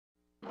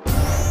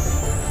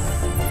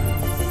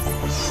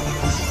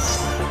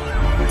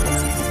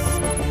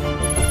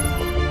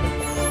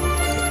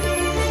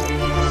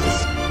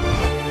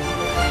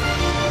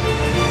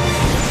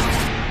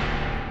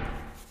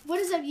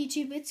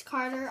YouTube. It's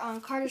Carter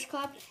on Carter's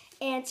Club,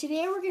 and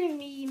today we're going to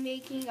be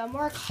making a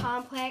more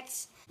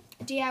complex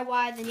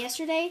DIY than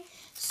yesterday.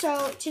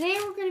 So today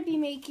we're going to be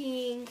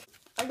making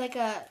like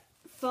a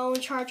phone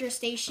charger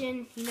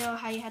station. You know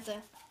how you have to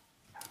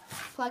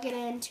plug it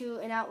into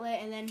an outlet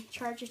and then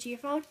charge it to your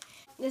phone?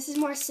 This is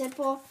more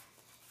simple,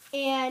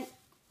 and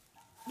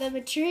the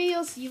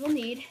materials you will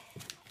need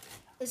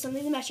is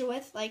something to measure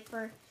with. Like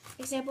for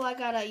example, I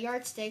got a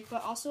yardstick,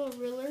 but also a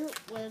ruler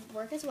would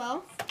work as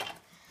well.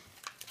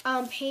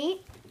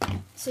 Paint,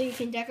 so you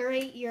can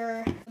decorate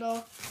your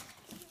little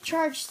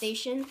charge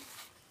station.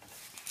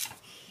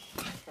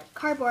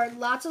 Cardboard,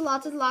 lots of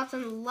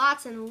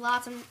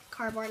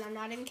cardboard. I'm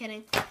not even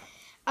kidding.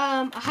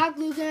 A hot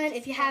glue gun,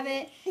 if you have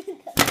it.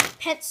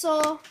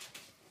 Pencil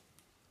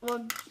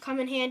will come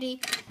in handy,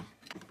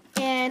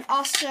 and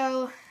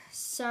also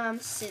some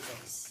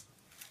scissors.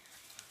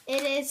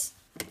 It is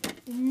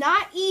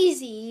not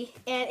easy,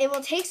 and it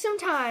will take some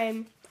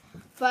time,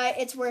 but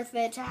it's worth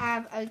it to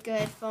have a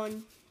good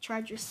phone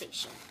charger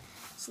station.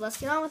 So let's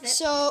get on with it.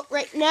 So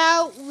right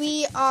now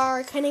we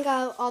are cutting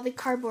out all the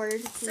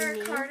cardboard. Sir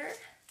Carter,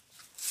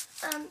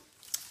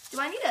 do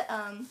I need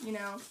to,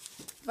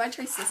 do I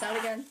trace this out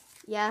again?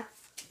 Yeah.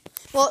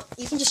 Well,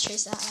 you can just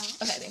trace that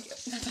out. Okay, thank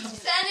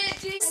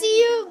you. See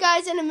you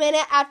guys in a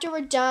minute after we're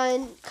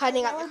done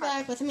cutting out the cardboard. We're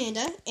back with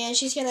Amanda, and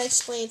she's going to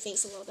explain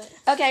things a little bit.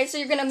 Okay, so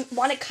you're going to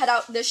want to cut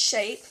out this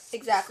shape,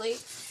 exactly.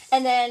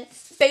 And then,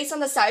 based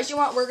on the size you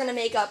want, we're going to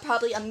make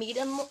probably a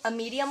medium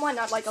one,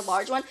 not like a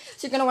large one.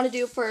 So you're going to want to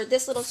do, for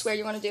this little square,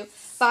 you want to do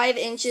 5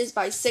 inches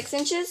by 6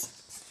 inches.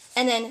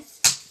 And then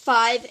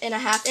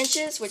 5.5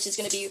 inches, which is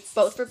going to be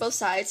both for both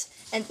sides,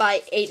 and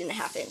by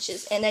 8.5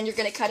 inches. And then you're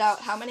going to cut out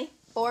how many?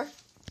 4?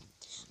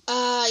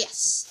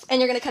 Yes.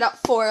 And you're going to cut out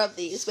 4 of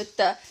these with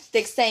the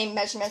same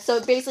measurement. So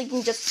basically you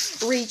can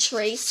just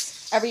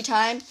retrace every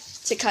time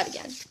to cut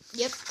again.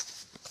 Yep.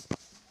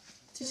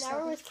 So now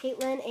we're with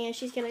Caitlin, and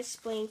she's going to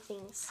explain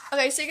things.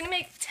 Okay, so you're going to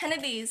make 10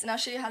 of these, and I'll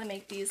show you how to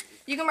make these.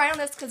 You can write on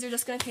this because you're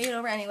just going to paint it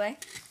over anyway.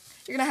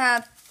 You're going to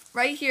have,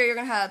 right here, you're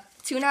going to have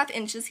 2.5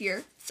 inches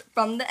here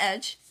from the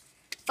edge.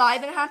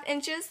 5.5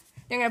 inches,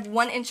 you're going to have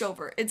 1 inch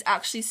over. It's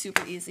actually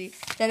super easy.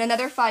 Then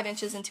another 5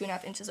 inches and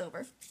 2.5 inches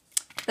over.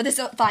 But there's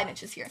 5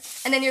 inches here.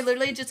 And then you're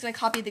literally just going to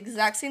copy the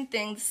exact same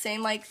thing, the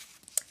same like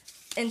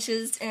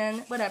inches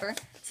and whatever.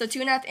 So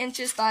 2.5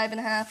 inches,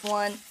 5.5,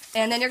 1.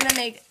 And then you're going to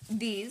make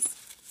these.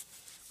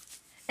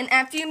 And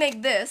after you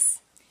make this,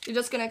 you're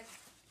just going to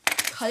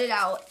cut it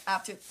out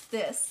after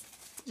this.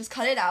 Just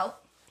cut it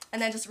out. And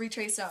then just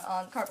retrace it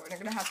on cardboard. You're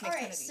going to have to make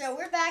 10 of these. So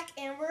we're back,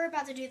 and we're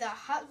about to do the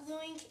hot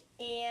gluing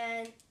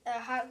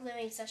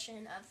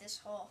session of this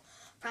whole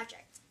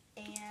project.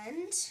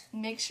 And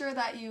make sure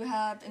that you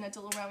have an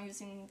adult around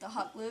using the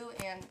hot glue,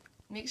 and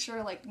make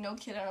sure like no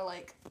kid are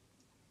like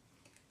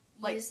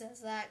uses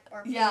that,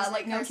 or yeah,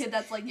 like no kid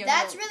that's like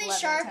that's really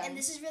sharp, and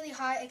this is really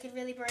hot. It could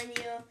really burn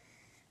you.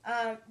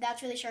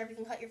 That's really sharp. You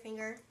can cut your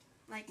finger.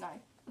 Like no,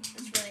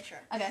 it's really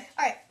sharp. Okay.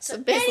 All right. So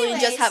basically,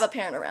 anyways, just have a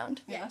parent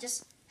around. Yeah,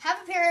 just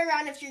have a parent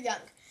around if you're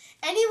young.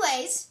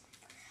 Anyways,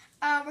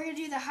 we're gonna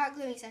do the hot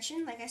gluing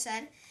session, like I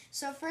said.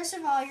 So first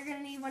of all, you're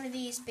gonna need one of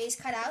these base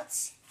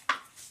cutouts.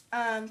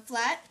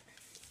 Flat,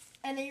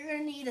 and then you're going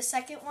to need a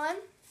second one,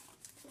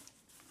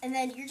 and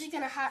then you're just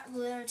going to hot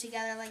glue them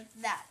together like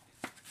that.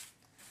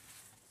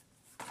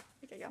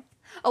 There you go.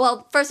 Oh,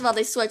 well, first of all,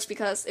 they switched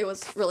because it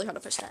was really hard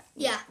to push that.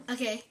 Yeah,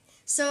 okay.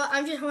 So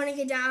I'm just holding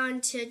it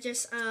down to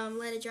just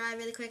let it dry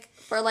really quick.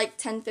 For like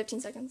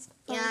 10-15 seconds?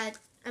 Yeah,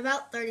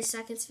 about 30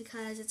 seconds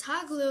because it's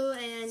hot glue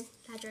and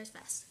that dries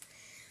fast.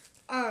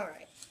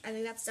 Alright, I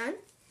think that's done.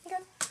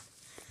 Okay.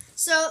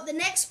 So the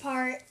next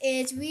part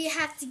is we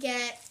have to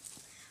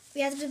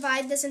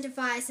divide this into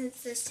 5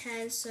 since there's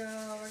 10, so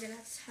we're going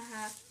to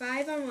have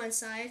 5 on one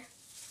side.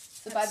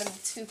 So 5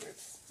 into 2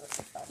 groups.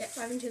 Yeah,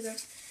 5 in 2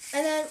 groups.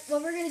 And then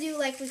what we're going to do,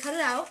 like we cut it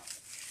out.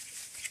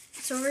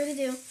 So what we're going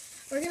to do,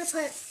 we're going to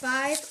put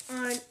 5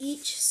 on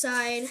each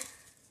side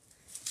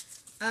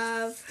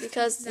of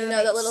because, the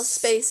that little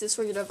space is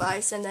for your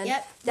device, and then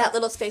that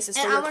little space is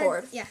for your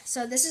cord. Yeah,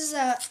 so this is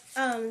a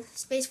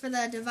space for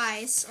the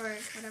device, or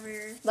whatever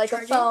you're like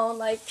charging. A phone,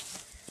 like...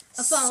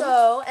 A phone.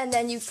 So, and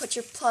then you put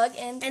your plug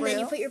in through. And then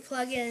you put your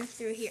plug in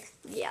through here.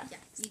 Yeah.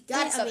 You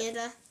got it,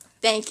 Amanda.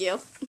 Thank you.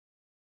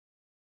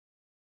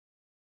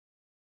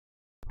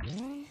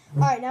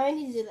 Alright, now I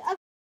need to do the other.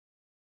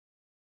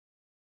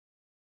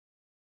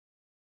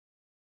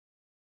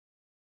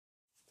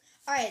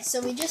 Alright,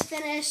 so we just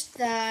finished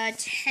the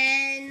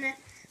 10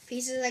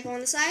 pieces that go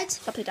on the sides.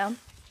 Upside down.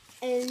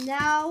 And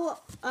now,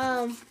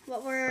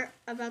 what we're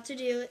about to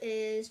do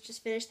is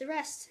just finish the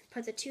rest.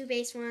 Put the 2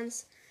 base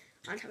ones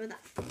on top of that.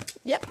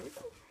 Yep.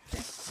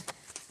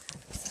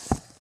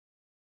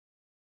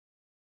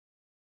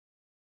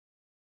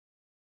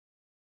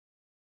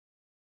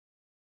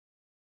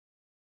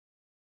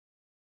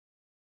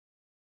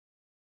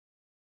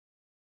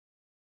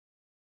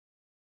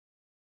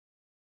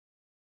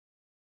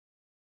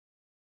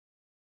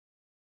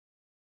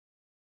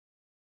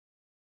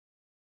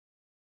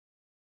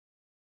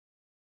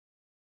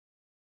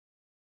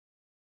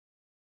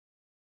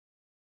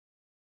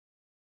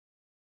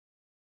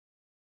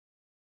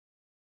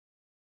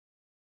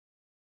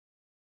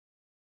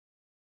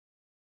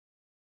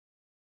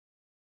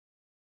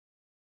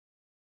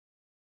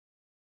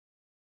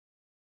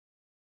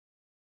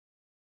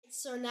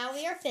 So now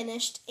we are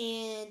finished,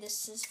 and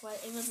this is what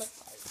it would look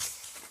like.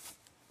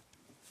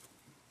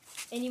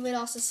 And you would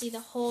also see the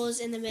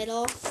holes in the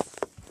middle.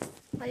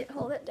 Wait,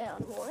 hold it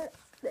down more.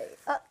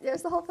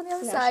 There's the hole from the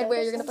other Now side show where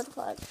this you're going to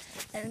one. put the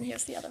plug. And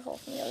here's the other hole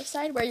from the other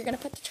side where you're going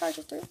to put the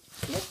charger through.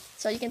 Yep.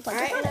 So you can plug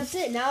Alright, your and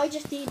phone in. that's it. Now we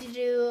just need to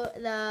do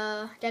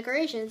the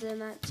decorations, and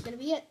that's going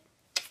to be it.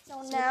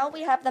 So now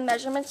we have the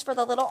measurements for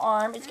the little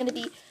arm. It's going to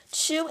be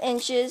 2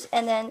 inches,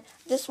 and then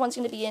this one's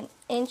going to be 1.25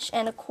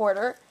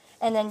 inches.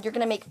 And then you're going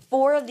to make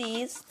 4 of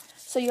these.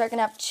 So you are going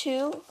to have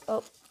 2.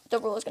 Oh, the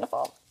ruler is going to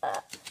fall.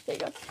 There you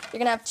go. You're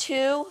going to have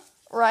 2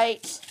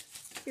 right.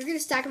 You're going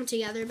to stack them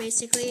together,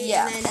 basically.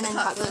 Yeah, and then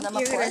hot glue them,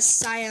 of you're going to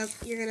course.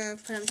 You're going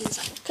to put them to the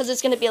side. Because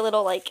it's going to be a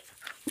little like,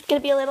 I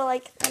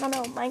don't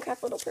know,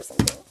 Minecraft little person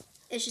thing.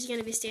 It's just going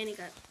to be standing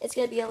up. It's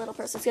going to be a little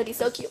person. It's going to be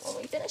so cute when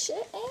we finish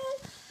it.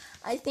 And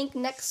I think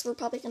next we're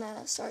probably going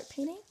to start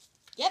painting.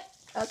 Yep.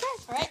 Okay.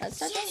 All right. Let's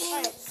start painting.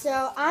 All right.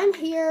 So I'm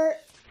here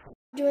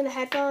doing the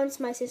headphones.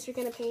 My sister's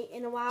going to paint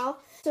in a while.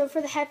 So for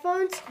the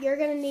headphones, you're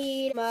going to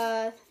need,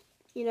 a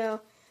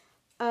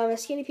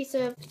skinny piece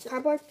of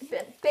cardboard.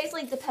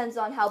 Basically depends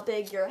on how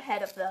big your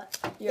head of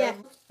your Yeah.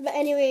 But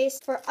anyways,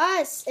 for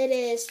us, it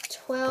is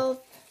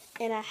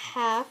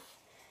 12.5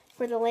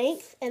 for the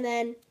length, and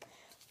then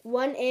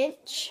 1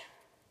 inch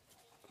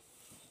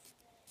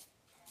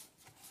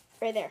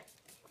right there.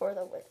 for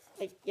the width.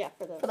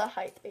 For The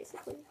height,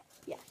 basically.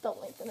 Yeah.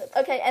 Don't lengthen it.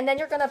 Okay, and then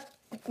you're going to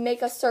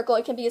make a circle.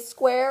 It can be a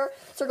square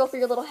circle for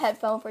your little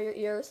headphone for your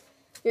ears,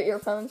 your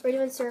earphones. We're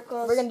doing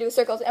circles. We're going to do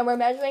circles, and we're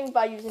measuring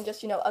by using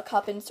just, a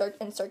cup and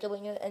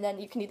circling it, and then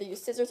you can either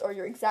use scissors or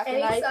your exact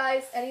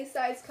knife. Any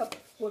size cup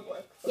would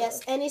work.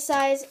 Yes, any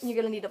size. You're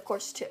going to need, of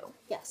course, 2.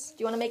 Yes.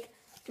 Do we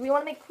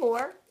want to make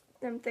 4?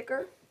 Them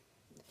thicker?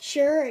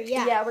 Sure,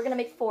 yeah. Yeah, we're going to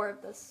make 4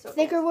 of this. Circles.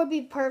 Thicker would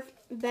be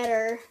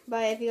better,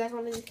 but if you guys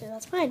want to do that,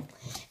 that's fine.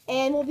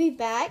 And we'll be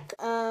back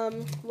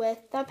with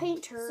the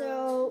painter.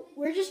 So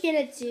we're just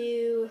going to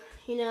do,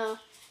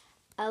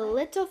 a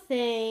little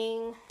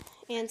thing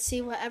and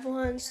see what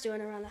everyone's doing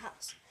around the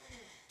house.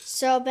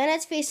 So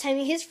Bennett's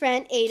FaceTiming his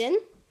friend, Aiden.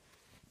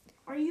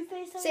 Are you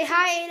FaceTiming? Say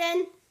hi,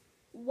 Aiden.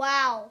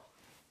 Wow.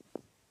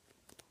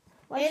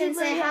 Aiden,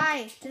 say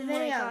hi to the Oh my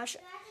video. gosh.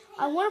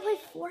 I want to play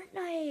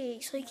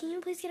Fortnite. So can you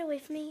please get away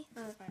from me?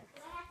 And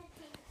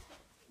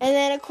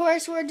then, of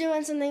course, we're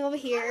doing something over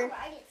here.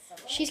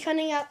 She's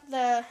cutting out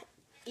the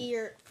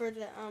ear for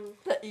the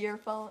The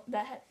earphone, the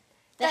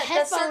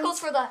headphones. circles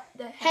for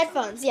the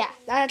headphones. Yeah,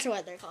 that's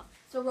what they're called.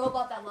 It's a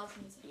robot that loves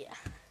music. Yeah.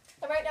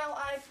 And right now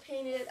I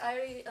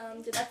already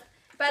did that.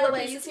 By the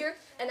way, pieces here,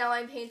 and now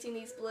I'm painting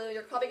these blue.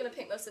 You're probably going to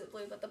paint most of it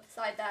blue, but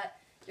beside that,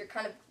 you're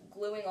kind of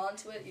gluing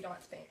onto it. You don't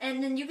have to paint.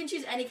 And then you can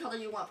choose any color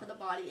you want for the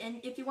body.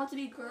 And if you want to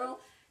be a girl,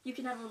 you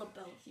can have a little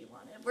bow if you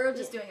want it. We're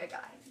just doing a guy.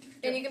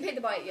 And you can paint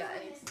the body,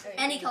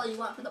 any color you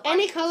want for the body.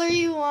 Any color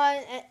you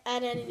want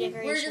at any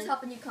decoration. We're just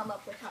helping you come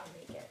up with how to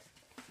make it.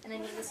 And I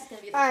mean, this is going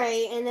to be the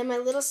Alright, and then my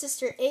little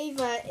sister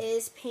Ava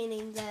is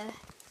painting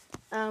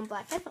the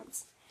black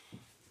headphones.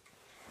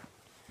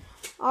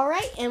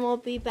 Alright, and we'll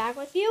be back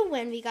with you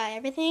when we got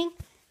everything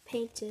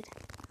painted.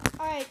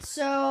 Alright,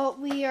 so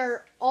we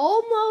are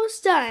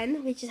almost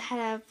done. We just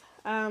have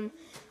a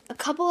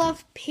couple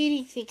of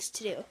painting things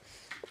to do.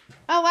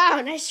 Oh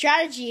wow, nice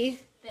strategy.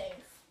 Thanks.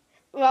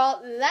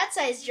 Well, that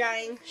side's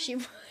drying. She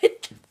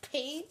put the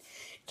paint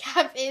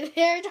cap in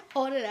there to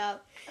hold it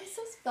up.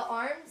 The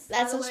arms,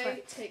 That's by the so way,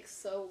 smart. take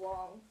so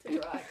long to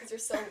dry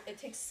because it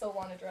takes so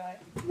long to dry.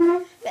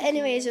 But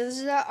anyways,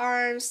 those are the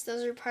arms.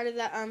 Those are part of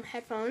the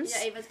headphones.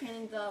 Yeah, Ava's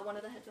painting one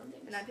of the headphone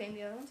things. And I'm painting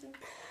the other one too.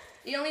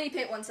 You only need to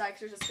paint one side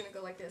because you're just going to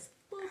go like this.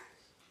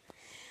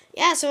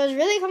 Yeah, so it's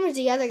really coming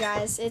together,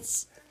 guys. It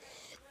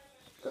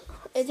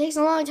takes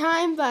a long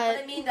time, But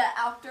but I mean, the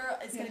after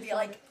is going to be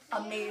like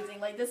amazing.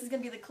 Like, this is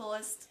going to be the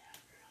coolest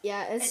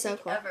yeah, it's so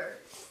anything cool. ever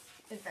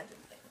invented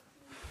thing.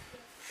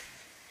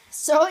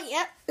 So,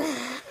 yeah.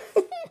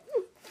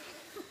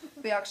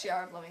 We actually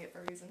are loving it for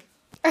a reason.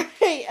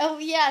 Alright, oh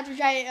yeah, to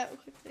dry it up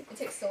quickly. It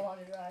takes so long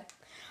to dry.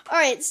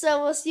 Alright,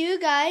 so we'll see you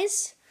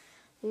guys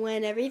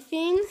when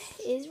everything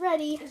is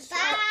ready.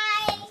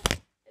 Bye.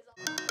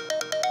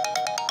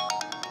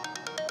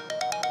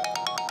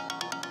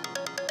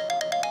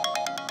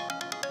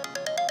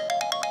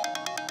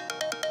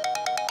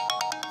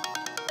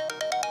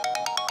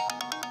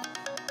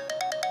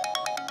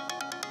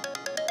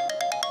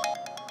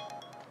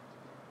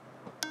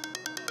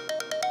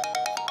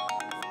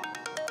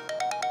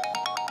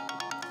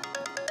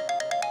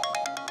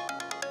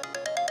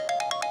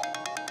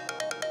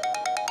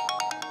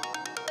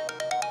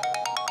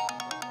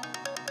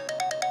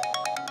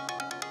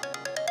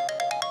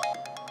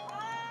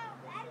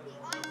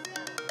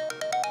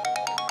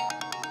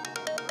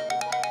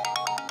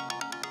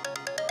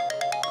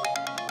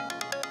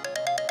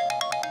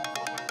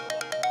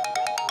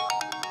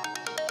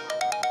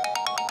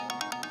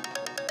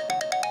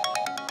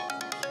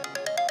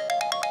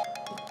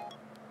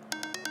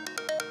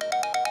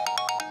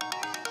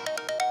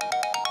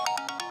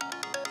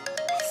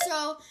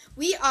 So,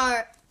 we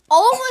are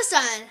almost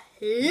done.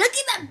 look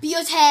at that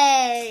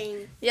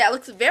beauty. Yeah, it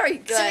looks very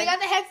good. So we got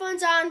the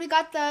headphones on, we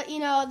got the,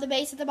 the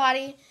base of the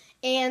body,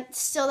 and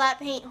still that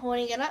paint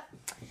holding it up.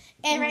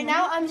 And right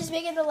now I'm just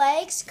making the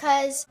legs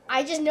because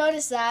I just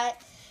noticed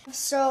that.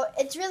 So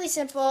it's really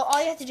simple.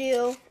 All you have to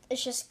do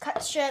is just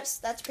cut strips.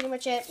 That's pretty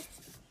much it.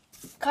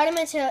 Try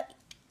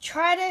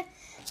to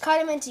cut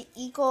them into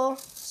equal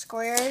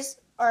squares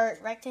or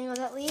rectangles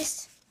at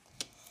least.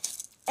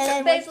 And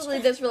then basically,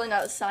 there's really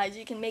not a size.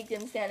 You can make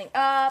them standing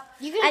up.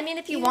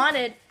 If you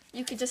wanted,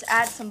 you could just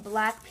add some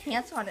black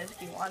pants on it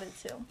if you wanted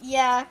to.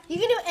 Yeah, you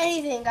can do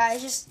anything,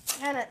 guys. Just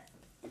kind of.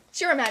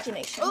 It's your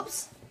imagination.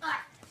 Oops.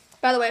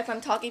 By the way, if I'm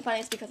talking funny,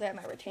 it's because I have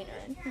my retainer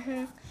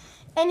in.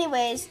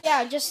 Anyways,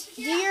 yeah, just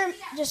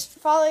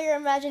follow your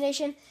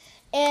imagination,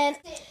 and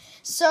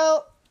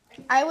so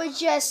I would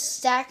just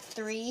stack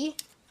 3,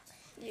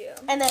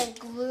 and then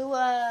glue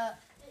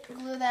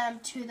them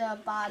to the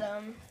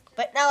bottom,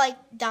 but not like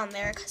down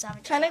there because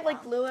I'm kind of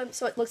like glue them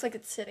so it looks like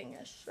it's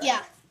sitting-ish. Right?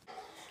 Yeah.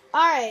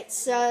 All right,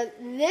 so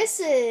this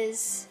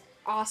is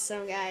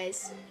awesome,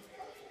 guys.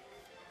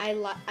 I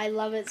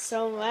love it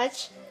so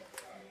much.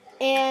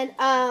 And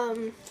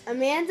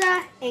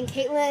Amanda and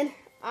Caitlin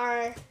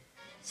are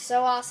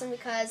so awesome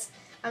because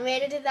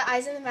Amanda did the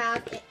eyes and the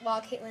mouth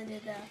while Caitlin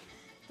did the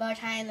bow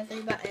tie and the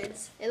 3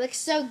 buttons. It looks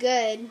so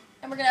good.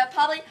 And we're gonna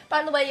probably,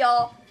 by the way,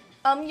 y'all,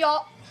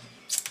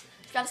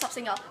 gotta stop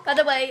saying y'all. By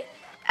the way,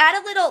 add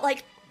a little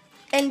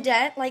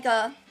indent,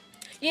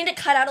 you need to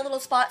cut out a little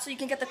spot so you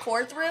can get the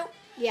cord through.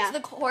 Yeah. So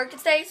the cord can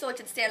stay, so it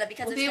can stand up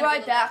because we'll be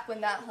right back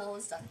when that hole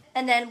is done.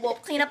 And then we'll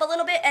clean up a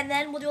little bit, and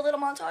then we'll do a little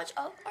montage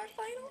of our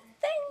final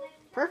thing.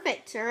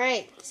 Perfect. All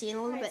right. See you in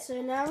a little bit.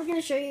 So now we're going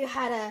to show you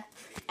how to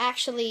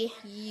actually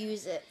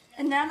use it.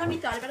 And now that we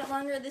thought about it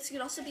longer, this could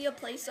also be a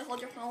place to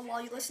hold your phone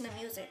while you listen to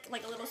music,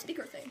 like a little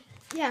speaker thing.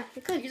 Yeah,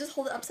 it could. You just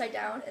hold it upside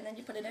down, and then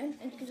you put it in,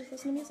 and you can just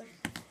listen to music.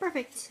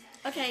 Perfect.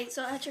 Okay,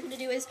 so what you're going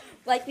to do is,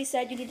 like we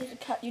said, you need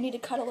to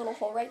cut a little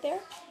hole right there,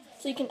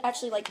 so you can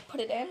actually put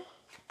it in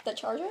the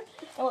charger.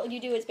 And what you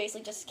do is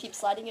basically just keep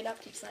sliding it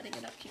up, keep sliding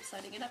it up, keep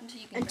sliding it up until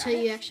you can grab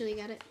it. Actually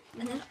get it.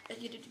 And then what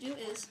you need to do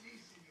is,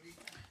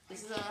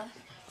 this is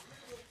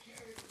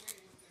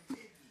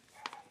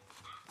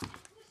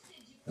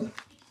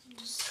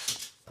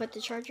Put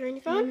the charger in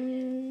your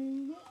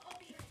phone.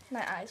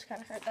 My eyes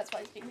kind of hurt, that's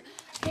why it's being.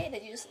 Okay,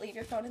 then you just leave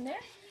your phone in there.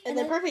 And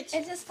then perfect.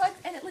 It just plugs,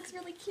 and it looks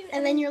really cute.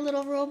 And then your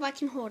little robot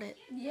can hold it.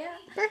 Yeah.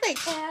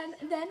 Perfect. And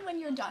then when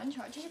you're done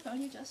charging your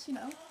phone, you just,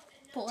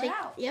 pull it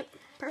out. Yep.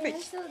 Perfect.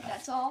 And so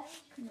that's all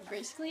it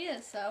basically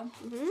is, so.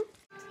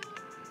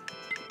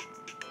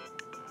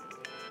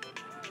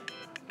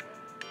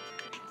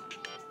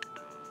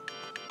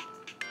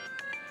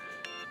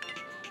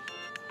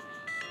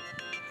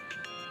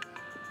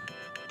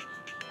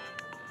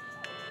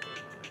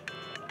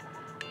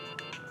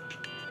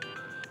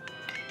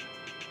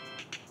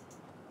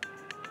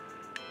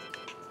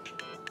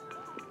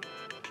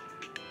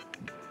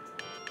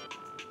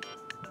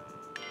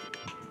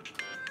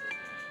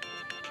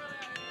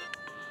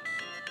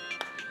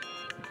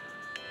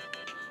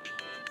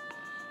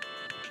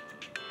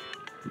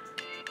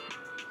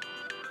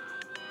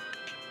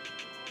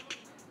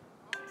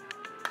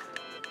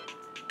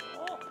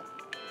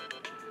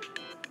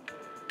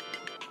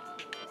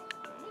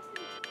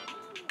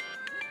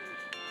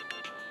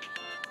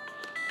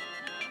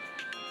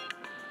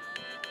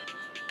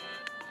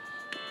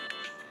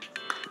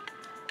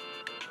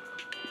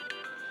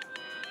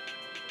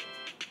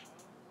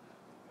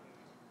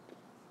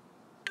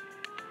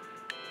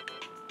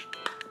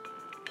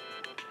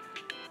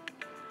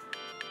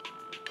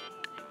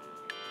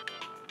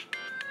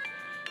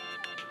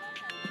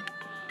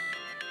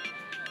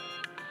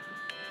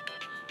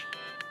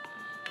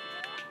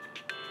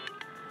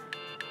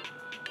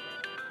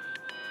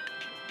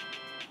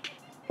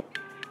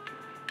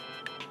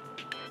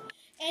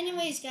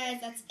 Anyways, guys,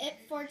 that's it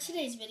for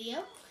today's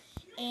video.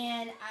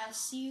 And I'll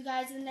see you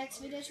guys in the next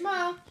video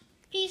tomorrow.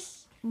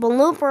 Peace.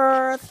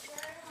 Blooper.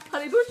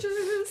 Honey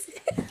bushes.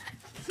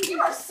 You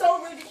are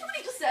so rude. Did you know what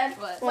you just said?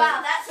 What?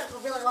 Wow, that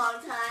took a really long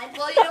time.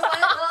 Well, you know what?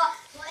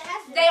 Well,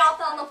 they all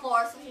fell on the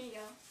floor, so here you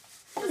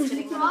go. Just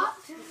kidding.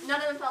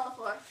 None of them fell on the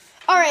floor.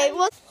 All right.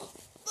 Well.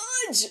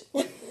 Fudge.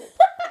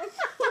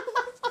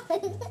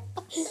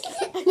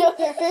 No,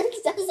 it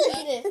hurts,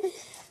 doesn't it?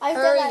 I've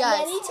done that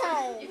many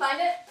times. You find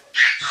it?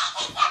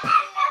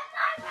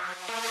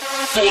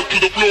 Fall to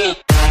the floor.